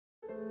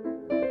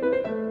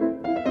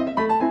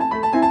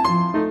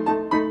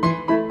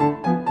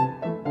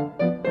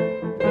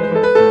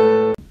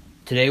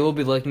Today we'll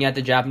be looking at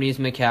the Japanese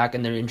macaque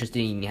and their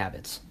interesting eating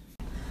habits.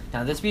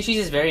 Now this species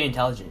is very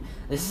intelligent.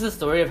 This is the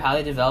story of how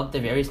they developed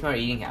their very smart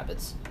eating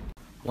habits.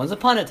 Once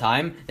upon a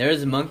time, there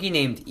was a monkey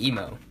named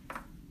Emo.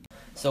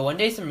 So one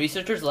day some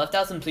researchers left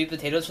out some sweet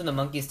potatoes for the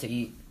monkeys to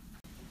eat.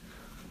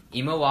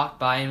 Emo walked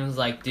by and was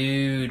like,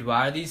 "Dude,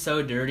 why are these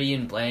so dirty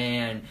and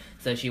bland?"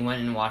 So she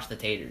went and washed the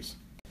taters.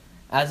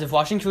 As if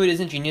washing food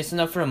isn't genius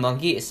enough for a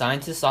monkey,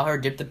 scientists saw her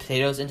dip the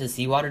potatoes into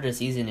seawater to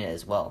season it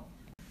as well.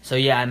 So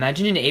yeah,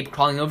 imagine an ape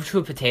crawling over to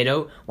a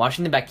potato,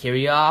 washing the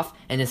bacteria off,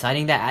 and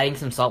deciding that adding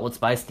some salt would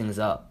spice things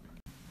up.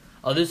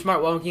 Other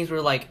smart monkeys were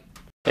like,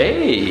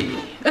 "Hey,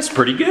 that's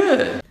pretty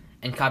good,"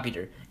 and copied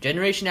her.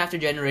 Generation after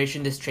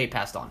generation, this trait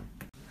passed on.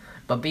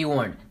 But be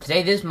warned,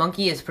 today this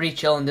monkey is pretty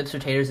chill and dips her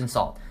taters in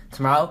salt.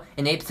 Tomorrow,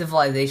 an ape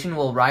civilization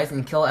will rise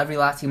and kill every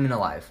last human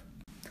alive.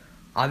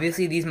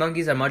 Obviously, these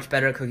monkeys are much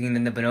better at cooking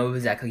than the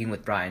bonobos at cooking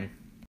with brine.